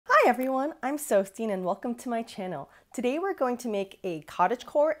everyone, I'm Sostine and welcome to my channel. Today we're going to make a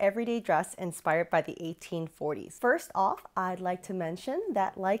cottagecore everyday dress inspired by the 1840s. First off, I'd like to mention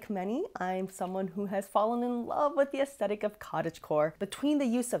that like many, I'm someone who has fallen in love with the aesthetic of cottagecore. Between the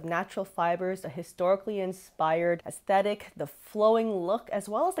use of natural fibers, a historically inspired aesthetic, the flowing look, as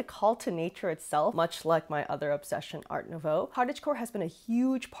well as the call to nature itself, much like my other obsession, Art Nouveau, cottagecore has been a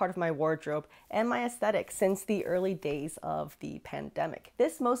huge part of my wardrobe and my aesthetic since the early days of the pandemic.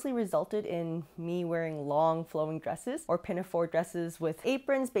 This mostly resulted in me wearing long flowing dresses or pinafore dresses with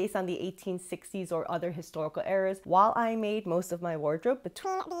aprons based on the 1860s or other historical eras. While I made most of my wardrobe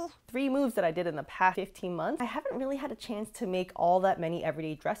between the 3 moves that I did in the past 15 months, I haven't really had a chance to make all that many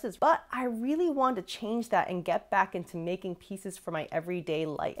everyday dresses, but I really want to change that and get back into making pieces for my everyday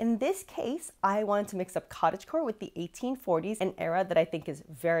life. In this case, I wanted to mix up cottagecore with the 1840s, an era that I think is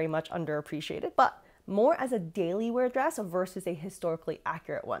very much underappreciated, but more as a daily wear dress versus a historically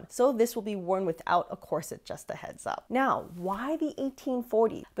accurate one. So this will be worn without a corset, just a heads up. Now, why the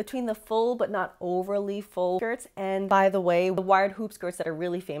 1840s? Between the full but not overly full skirts, and by the way, the wired hoop skirts that are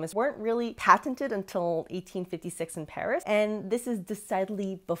really famous weren't really patented until 1856 in Paris, and this is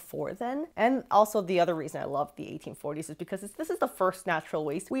decidedly before then. And also the other reason I love the 1840s is because this is the first natural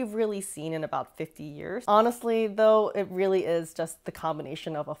waist we've really seen in about 50 years. Honestly though, it really is just the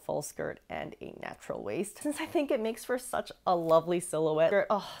combination of a full skirt and a natural waist, since I think it makes for such a lovely silhouette.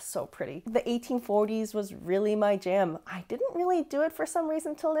 Oh, so pretty. The 1840s was really my jam. I didn't really do it for some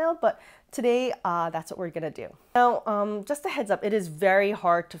reason till now, but today that's what we're gonna do. Now, just a heads up, it is very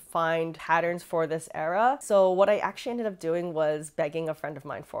hard to find patterns for this era. So what I actually ended up doing was begging a friend of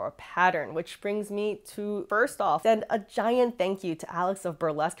mine for a pattern, which brings me to, first off, send a giant thank you to Alex of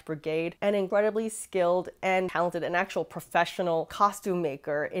Burlesque Brigade, an incredibly skilled and talented and actual professional costume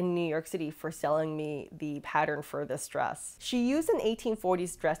maker in New York City, for selling me the pattern for this dress. She used an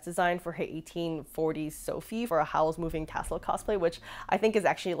 1840s dress design for her 1840s Sophie for a Howl's Moving Castle cosplay, which I think is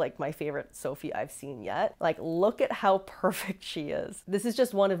actually like my favorite Sophie I've seen yet. Like, look at how perfect she is. This is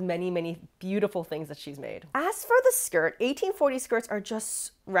just one of many, many beautiful things that she's made. As for the skirt, 1840 skirts are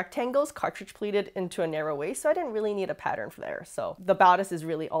just rectangles cartridge pleated into a narrow waist, so I didn't really need a pattern for there. So the bodice is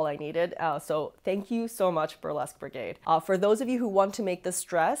really all I needed. So thank you so much, Burlesque Brigade. For those of you who want to make this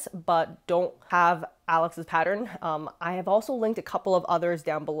dress but don't have Alex's pattern, I have also linked a couple of others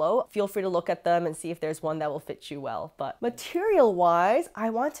down below. Feel free to look at them and see if there's one that will fit you well. But material wise,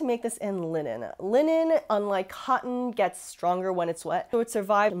 I want to make this in linen. Linen, unlike cotton, gets stronger when it's wet, so it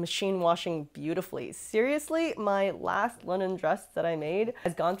survived machine washing beautifully. Seriously, my last linen dress that I made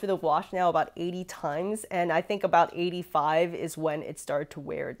has gone through the wash now about 80 times, and I think about 85 is when it started to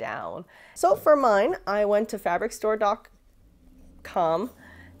wear down. So for mine, I went to fabricstore.com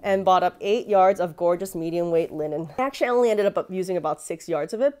and bought up 8 yards of gorgeous medium weight linen. I actually only ended up using about 6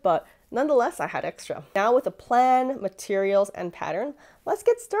 yards of it, but nonetheless, I had extra. Now with a plan, materials, and pattern, let's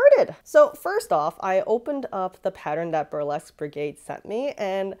get started. So first off, I opened up the pattern that Burlesque Brigade sent me,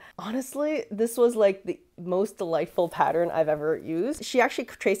 and honestly, this was like the most delightful pattern I've ever used. She actually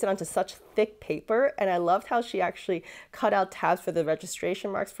traced it onto such thick paper, and I loved how she actually cut out tabs for the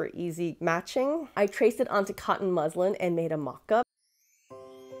registration marks for easy matching. I traced it onto cotton muslin and made a mock-up.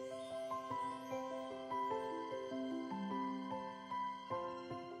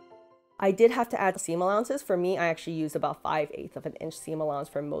 I did have to add seam allowances. For me, I actually used about 5/8 of an inch seam allowance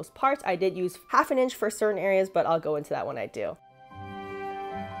for most parts. I did use 1/2 an inch for certain areas, but I'll go into that when I do.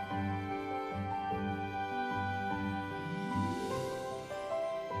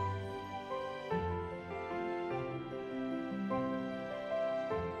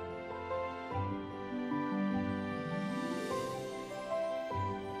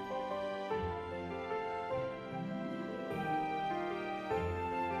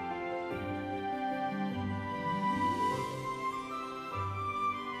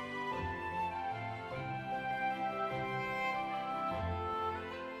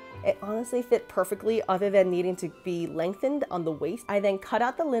 It honestly fit perfectly other than needing to be lengthened on the waist. I then cut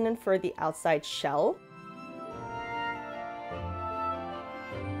out the linen for the outside shell.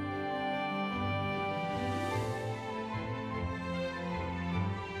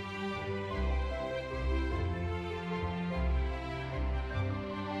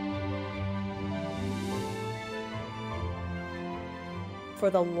 For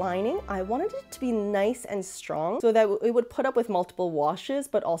the lining, I wanted it to be nice and strong so that it would put up with multiple washes,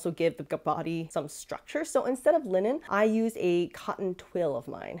 but also give the body some structure. So instead of linen, I used a cotton twill of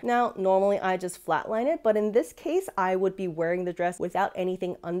mine. Now, normally I just flatline it, but in this case, I would be wearing the dress without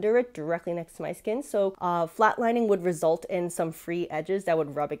anything under it directly next to my skin. So flatlining would result in some free edges that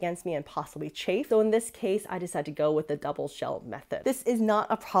would rub against me and possibly chafe. So in this case, I decided to go with the double shell method. This is not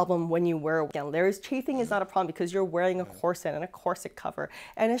a problem when you wear layers. Chafing is not a problem because you're wearing a corset and a corset cover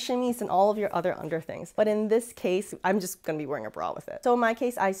and a chemise and all of your other underthings. But in this case, I'm just gonna be wearing a bra with it. So in my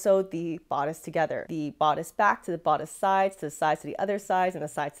case, I sewed the bodice together. The bodice back to the bodice sides, to the sides to the other sides, and the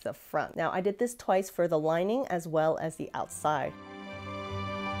sides to the front. Now I did this twice for the lining as well as the outside.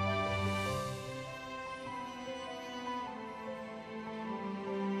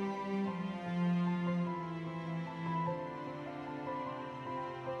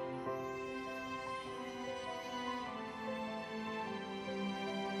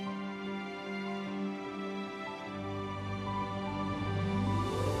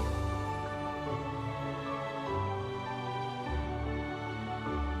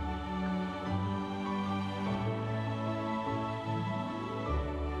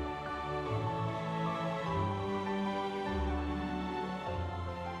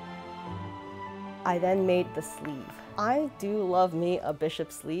 I then made the sleeve. I do love me a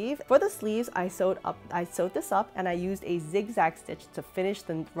bishop sleeve. For the sleeves, I sewed this up and I used a zigzag stitch to finish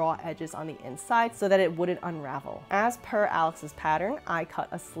the raw edges on the inside so that it wouldn't unravel. As per Alex's pattern, I cut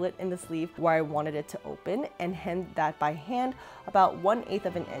a slit in the sleeve where I wanted it to open and hemmed that by hand about 1/8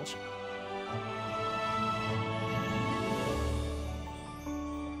 of an inch.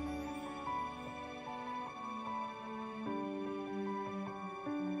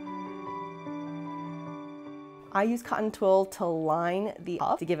 I use cotton twill to line the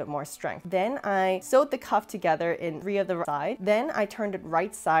cuff to give it more strength. Then I sewed the cuff together in 3 of the sides. Then I turned it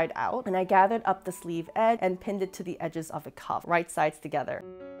right side out and I gathered up the sleeve edge and pinned it to the edges of the cuff, right sides together.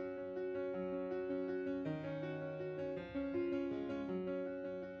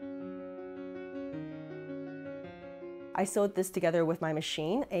 I sewed this together with my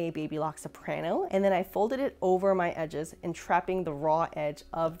machine, a Baby Lock Soprano, and then I folded it over my edges, entrapping the raw edge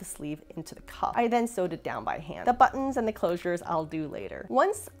of the sleeve into the cuff. I then sewed it down by hand. The buttons and the closures I'll do later.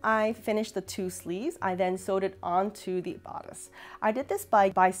 Once I finished the 2 sleeves, I then sewed it onto the bodice. I did this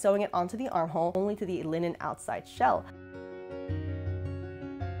by sewing it onto the armhole, only to the linen outside shell.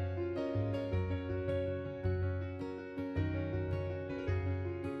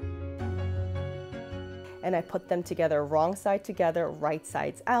 And I put them together wrong side together, right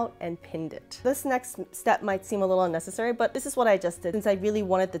sides out, and pinned it. This next step might seem a little unnecessary, but this is what I just did since I really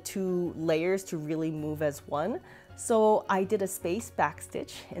wanted the 2 layers to really move as one. So I did a space back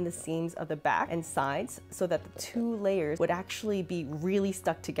stitch in the seams of the back and sides so that the 2 layers would actually be really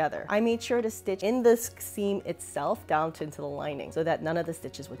stuck together. I made sure to stitch in the seam itself down into the lining so that none of the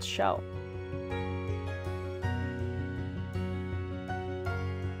stitches would show.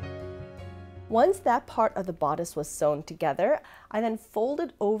 Once that part of the bodice was sewn together, I then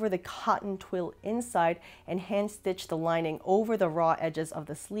folded over the cotton twill inside and hand stitched the lining over the raw edges of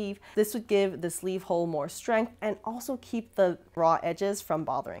the sleeve. This would give the sleeve hole more strength and also keep the raw edges from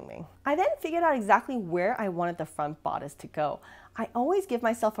bothering me. I then figured out exactly where I wanted the front bodice to go. I always give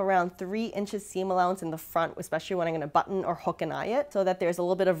myself around 3 inches seam allowance in the front, especially when I'm going to button or hook and eye it, so that there's a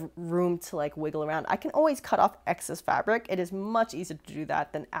little bit of room to like wiggle around. I can always cut off excess fabric. It is much easier to do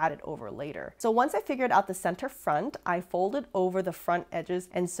that than add it over later. So once I figured out the center front, I folded over the front edges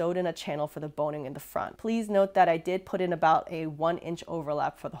and sewed in a channel for the boning in the front. Please note that I did put in about a 1-inch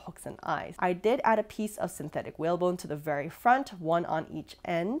overlap for the hooks and eyes. I did add a piece of synthetic whalebone to the very front, 1 on each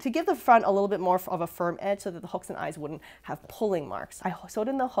end, to give the front a little bit more of a firm edge so that the hooks and eyes wouldn't have pulling marks. I sewed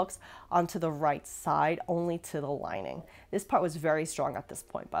in the hooks onto the right side, only to the lining. This part was very strong at this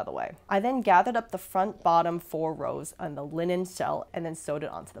point, by the way. I then gathered up the front bottom 4 rows on the linen shell and then sewed it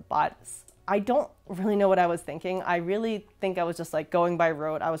onto the bodice. I don't really know what I was thinking. I really think I was just like going by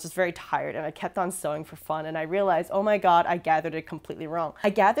rote. I was just very tired and I kept on sewing for fun and I realized, oh my god, I gathered it completely wrong. I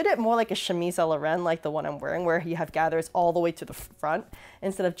gathered it more like a chemise à la reine, like the one I'm wearing, where you have gathers all the way to the front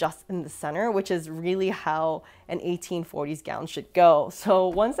instead of just in the center, which is really how an 1840s gown should go. So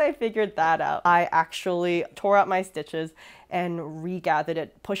once I figured that out, I actually tore out my stitches and regathered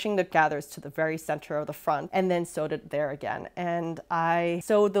it, pushing the gathers to the very center of the front, and then sewed it there again. And I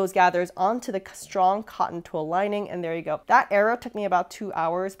sewed those gathers onto the strong cotton twill lining, and there you go. That arrow took me about 2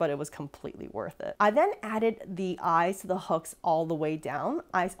 hours, but it was completely worth it. I then added the eyes to the hooks all the way down.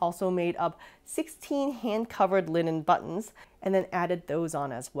 I also made up 16 hand-covered linen buttons, and then added those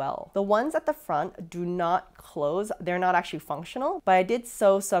on as well. The ones at the front do not close. They're not actually functional, but I did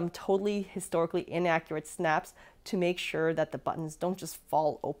sew some totally historically inaccurate snaps to make sure that the buttons don't just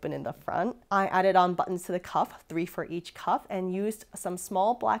fall open in the front. I added on buttons to the cuff, 3 for each cuff, and used some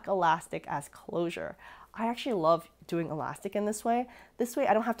small black elastic as closure. I actually love doing elastic in this way. This way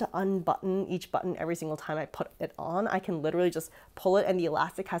I don't have to unbutton each button every single time I put it on. I can literally just pull it and the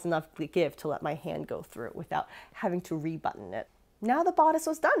elastic has enough give to let my hand go through without having to rebutton it. Now the bodice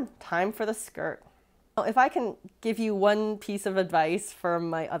was done. Time for the skirt. If I can give you one piece of advice from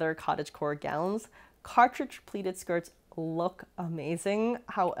my other cottagecore gowns, cartridge pleated skirts look amazing.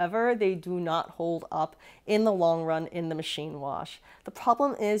 However, they do not hold up in the long run in the machine wash. The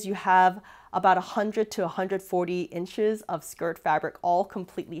problem is you have about 100 to 140 inches of skirt fabric, all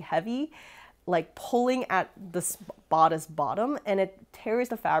completely heavy, like pulling at the bodice bottom, and it tears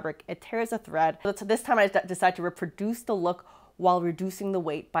the fabric, it tears the thread. So this time I decided to reproduce the look while reducing the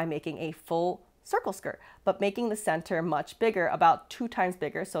weight by making a full circle skirt, but making the center much bigger, about 2 times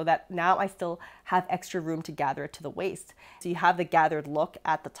bigger, so that now I still have extra room to gather it to the waist. So you have the gathered look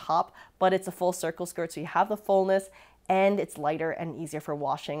at the top, but it's a full circle skirt, so you have the fullness and it's lighter and easier for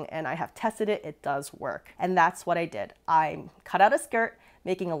washing, and I have tested it, it does work. And that's what I did. I cut out a skirt,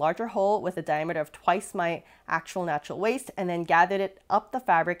 making a larger hole with a diameter of twice my actual natural waist, and then gathered it up the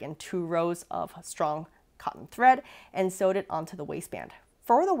fabric in 2 rows of strong cotton thread and sewed it onto the waistband.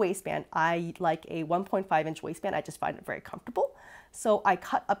 For the waistband, I like a 1.5-inch waistband. I just find it very comfortable. So I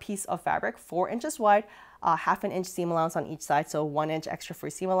cut a piece of fabric 4 inches wide, 1/2 inch seam allowance on each side, so 1 inch extra for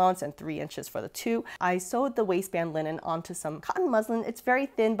seam allowance and 3 inches for the 2. I sewed the waistband linen onto some cotton muslin. It's very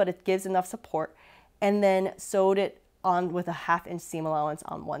thin, but it gives enough support, and then sewed it on with a 1/2 inch seam allowance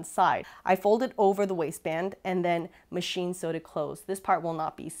on one side. I folded over the waistband and then machine sewed it closed. This part will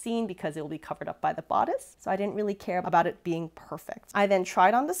not be seen because it will be covered up by the bodice, so I didn't really care about it being perfect. I then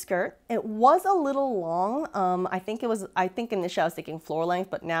tried on the skirt. It was a little long. I think initially I was thinking floor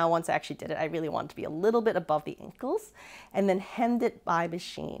length, but now once I actually did it, I really wanted to be a little bit above the ankles, and then hemmed it by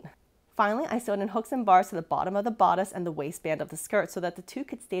machine. Finally, I sewed in hooks and bars to the bottom of the bodice and the waistband of the skirt so that the two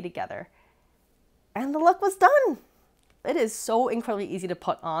could stay together. And the look was done! It is so incredibly easy to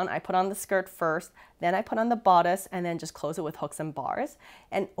put on. I put on the skirt first, then I put on the bodice, and then just close it with hooks and bars.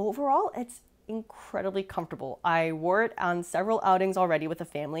 And overall, it's incredibly comfortable. I wore it on several outings already with the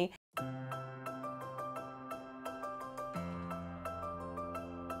family.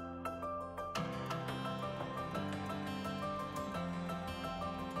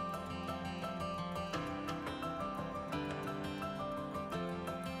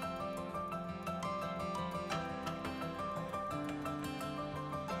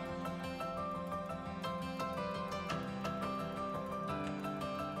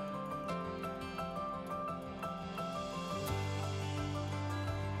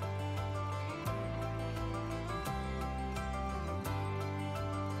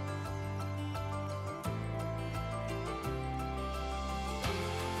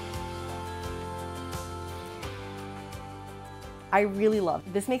 I really love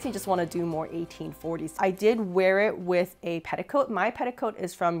it. This makes me just want to do more 1840s. I did wear it with a petticoat. My petticoat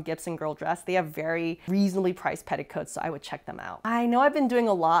is from Gibson Girl Dress. They have very reasonably priced petticoats, so I would check them out. I know I've been doing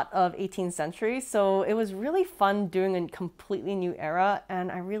a lot of 18th century, so it was really fun doing a completely new era, and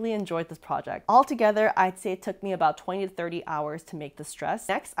I really enjoyed this project. Altogether, I'd say it took me about 20 to 30 hours to make this dress.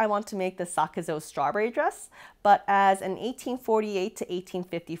 Next, I want to make the Sakazo strawberry dress, but as an 1848 to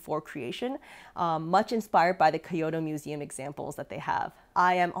 1854 creation, much inspired by the Kyoto Museum examples that they have.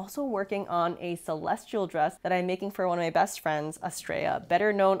 I am also working on a celestial dress that I'm making for one of my best friends, Estrella,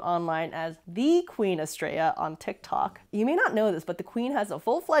 better known online as the Queen Estrella on TikTok. You may not know this, but the Queen has a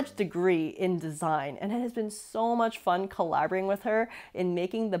full-fledged degree in design, and it has been so much fun collaborating with her in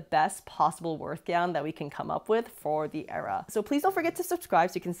making the best possible worth gown that we can come up with for the era. So please don't forget to subscribe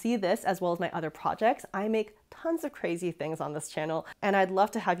so you can see this as well as my other projects. I make tons of crazy things on this channel, and I'd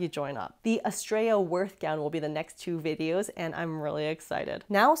love to have you join up. The Estrella Worth gown will be the next 2 videos, and I'm really excited.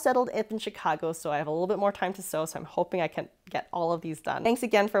 Now settled up in Chicago, so I have a little bit more time to sew, so I'm hoping I can get all of these done. Thanks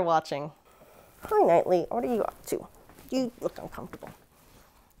again for watching. Hi, Knightley. What are you up to? You look uncomfortable.